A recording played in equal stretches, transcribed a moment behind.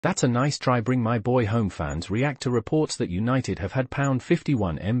That's a nice try. Bring my boy home. Fans react to reports that United have had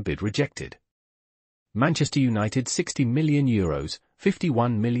 £51m bid rejected. Manchester United €60 million,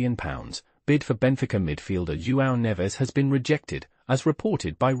 £51 million, bid for Benfica midfielder Joao Neves has been rejected, as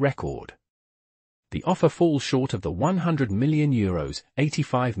reported by Record. The offer falls short of the €100 million,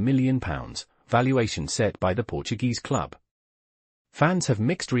 £85 million, valuation set by the Portuguese club. Fans have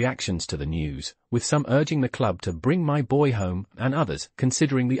mixed reactions to the news, with some urging the club to bring my boy home and others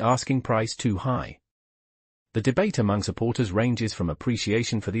considering the asking price too high. The debate among supporters ranges from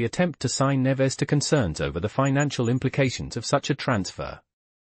appreciation for the attempt to sign Neves to concerns over the financial implications of such a transfer.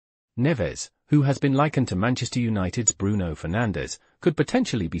 Neves, who has been likened to Manchester United's Bruno Fernandes, could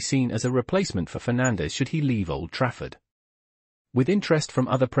potentially be seen as a replacement for Fernandes should he leave Old Trafford. With interest from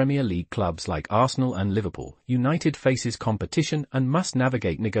other Premier League clubs like Arsenal and Liverpool, United faces competition and must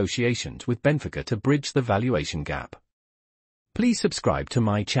navigate negotiations with Benfica to bridge the valuation gap. Please subscribe to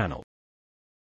my channel.